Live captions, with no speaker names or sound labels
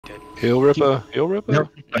good. Heal Ripper, heal Ripper. Nope.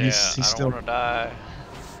 Yeah, He's I still. don't want to die.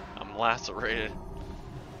 I'm lacerated.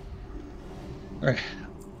 All right.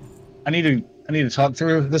 I need to talk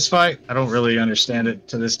through this fight. I don't really understand it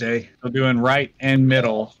to this day. We're doing right and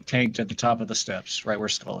middle tanked at the top of the steps, right where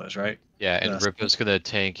Skull is, right? Yeah, and Yes. Ripper's gonna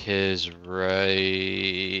tank his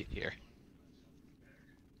right here.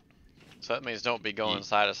 So that means don't be going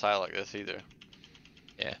side to side like this either.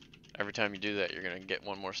 Yeah. Every time you do that, you're gonna get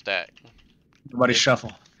one more stack. Everybody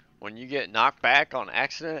shuffle. When you get knocked back on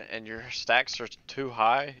accident and your stacks are too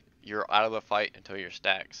high, you're out of the fight until your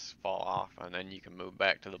stacks fall off, and then you can move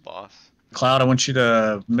back to the boss. Cloud, I want you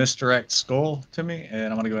to misdirect Skull to me,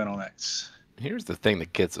 and I'm gonna go in on X. Here's the thing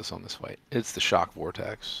that gets us on this fight. It's the shock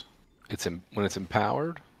vortex. When it's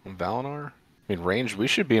empowered on Valinor. I mean, ranged, we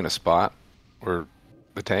should be in a spot where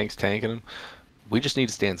the tank's tanking him. We just need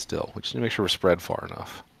to stand still. We just need to make sure we're spread far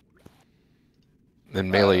enough.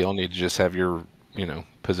 Then melee, you'll need to just have your,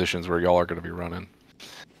 positions where y'all are going to be running.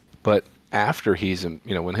 But after he's,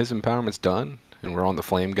 when his empowerment's done and we're on the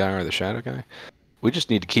flame guy or the shadow guy, we just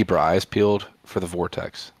need to keep our eyes peeled for the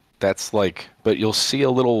vortex. That's like, but you'll see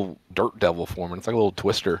a little dirt devil forming. It's like a little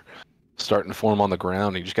twister starting to form on the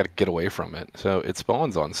ground. And you just got to get away from it. So it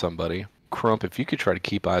spawns on somebody. Crump, if you could try to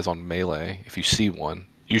keep eyes on melee, if you see one,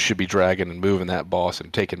 you should be dragging and moving that boss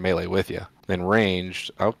and taking melee with you. Then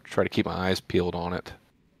ranged, I'll try to keep my eyes peeled on it.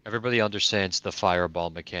 Everybody understands the fireball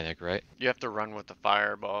mechanic, right? You have to run with the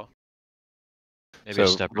fireball. Maybe So a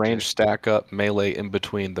step or range two. stack up, melee in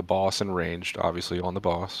between the boss and ranged, obviously on the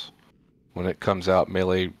boss. When it comes out,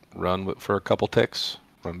 melee run for a couple ticks,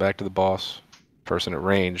 run back to the boss. Person at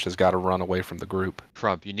ranged has got to run away from the group.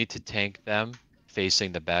 Crump, you need to tank them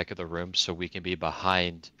facing the back of the room so we can be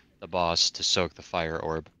behind the boss to soak the fire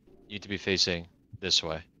orb. You need to be facing this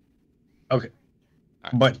way. Okay.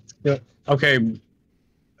 All But okay,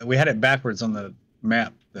 we had it backwards on the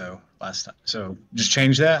map though last time. So just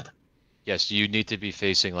change that. Yes, you need to be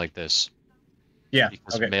facing like this. Yeah.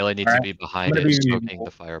 Because Okay. melee needs All to right. be behind gonna it, be- soaking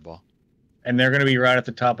the fireball. And they're gonna be right at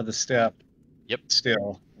the top of the step. Yep.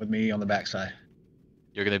 Still with me on the backside.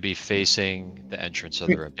 You're going to be facing the entrance of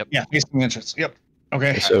the room. Yep. Yeah, facing the entrance. Yep.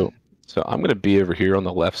 Okay. So I'm going to be over here on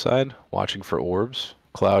the left side, watching for orbs.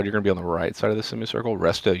 Cloud, you're going to be on the right side of the semicircle.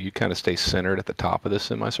 Resto, you kind of stay centered at the top of the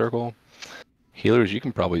semicircle. Healers, you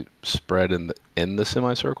can probably spread in the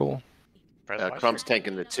semicircle. Crump's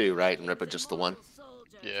tanking the 2, right? And Ripper just the 1?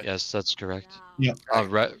 Yeah. Yes, that's correct. Yeah.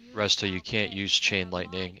 Resto, you can't use chain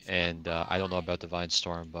lightning, and I don't know about divine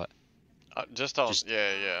storm, but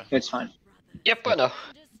Yeah. It's fine. Yep, I know.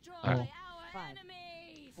 Alright. 5,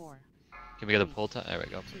 4, Can we get a pull time? There we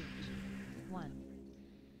go. 2, 1.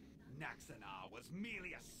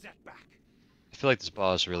 I feel like this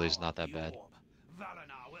boss really is not that bad.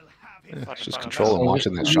 Yeah, it's just controlling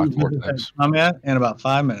watching that shock vortex. I'm at in about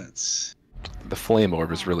 5 minutes. The flame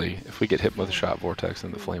orb is really, if we get hit with a shot vortex,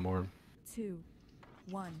 then the flame orb. 2,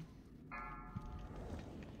 1. Can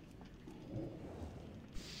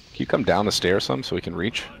you come down the stairs some so we can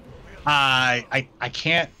reach? I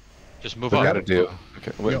can't. Just move We on. got to do.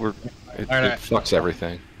 Okay, it Alright. fucks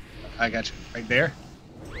everything. I got you right there.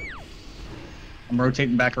 I'm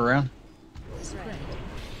rotating back around. Spread.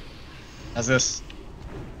 How's this?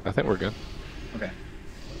 I think we're good. Okay.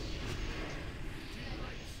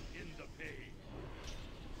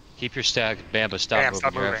 Keep your stack. Bamba, stop Bam, moving.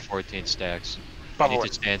 stop You're at moving. 14 stacks. You Bubble need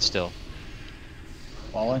to stand still.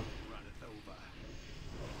 Falling.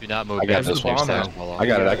 Do not move I got back this to your one. stacks while I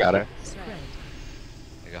got it. Spread.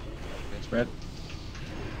 There you go. Spread.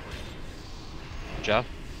 Good job.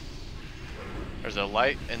 There's a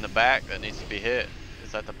light in the back that needs to be hit.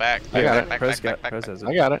 It's at the back. I got it. Back, Press back, has it.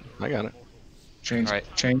 I got it. Change.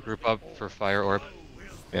 Alright. Change. Group up for fire orb.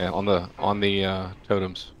 Yeah, on the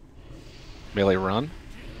totems. Melee run.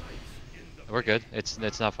 We're good.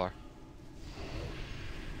 It's not far.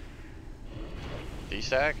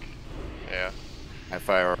 D-sack? Yeah. I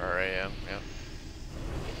fire. Or AM, yeah.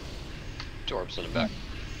 Orbs in the back.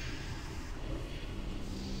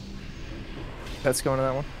 Pet's going to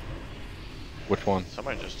that one. Which one?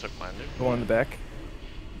 Somebody just took my nuke. The one in the back.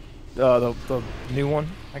 The new one,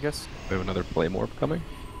 I guess. We have another flame orb coming.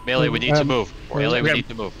 Melee, we need to move. Melee, we okay. need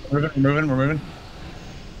to move. We're moving.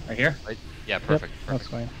 Right here. Yeah, perfect. That's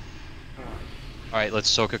Perfect. fine. Alright, let's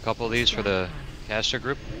soak a couple of these for the caster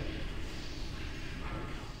group.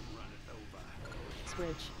 Switch.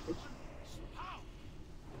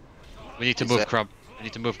 We need to move Crump. We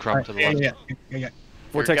need to move Crump to the left. Yeah.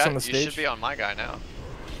 Vortex on the You stage. should be on my guy now.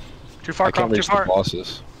 Too far, I can't Crump, too reach the far.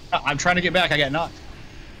 bosses. I'm trying to get back. I got knocked.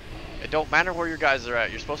 It don't matter where your guys are at.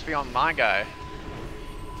 You're supposed to be on my guy.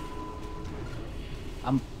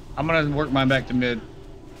 I'm gonna work mine back to mid.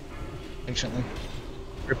 patiently.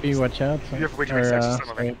 Grippy, watch out. You have way too many stacks. Stop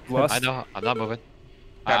moving. Lust. I know. I'm not moving.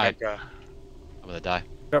 Back, I'm gonna die.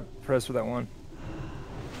 Yep, press for that one.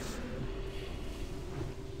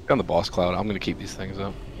 On the boss cloud, I'm gonna keep these things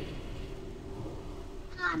up.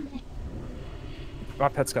 My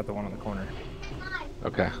pet's got the one on the corner.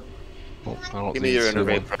 Okay. Well, I don't Give me need your to see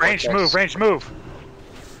innervate. one. Range move, range move.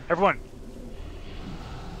 Everyone.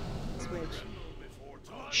 Switch.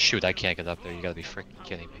 Shoot, I can't get up there. You gotta be freaking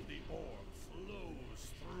kidding me.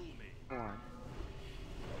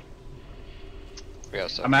 Yeah,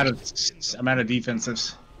 so I'm out of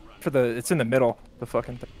defensives. For the, it's in the middle. The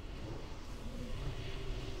fucking thing.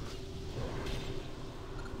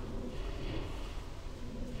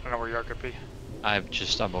 I don't know where you are, Grippy. I'm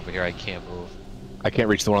over here. I can't move. I can't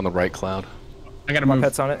reach the one on the right cloud. I gotta My move.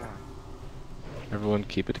 pet's on it. Everyone,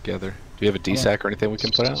 keep it together. Do you have a DSAC or anything we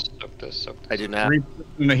can put out? Soak this, soak this. I do not.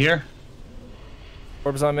 Into here.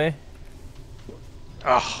 Orbs on me.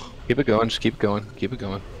 Oh, Keep it going. Just keep it going. Keep it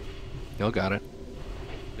going. Y'all got it.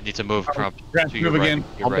 We need to move, Crump. Grab, To your move right. again.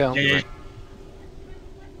 Your I'm right. down. Yeah, Your yeah. right.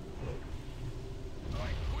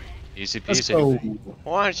 Easy Let's peasy. go.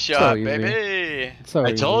 One shot, easy. baby. So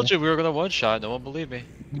I told you we were gonna one shot. No one believed me.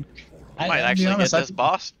 I might I'll be actually honest, get this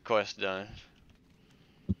boss quest done.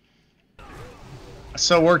 I'm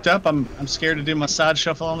so worked up. I'm scared to do my side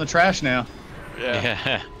shuffle on the trash now. Yeah.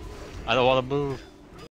 Yeah. I don't want to move.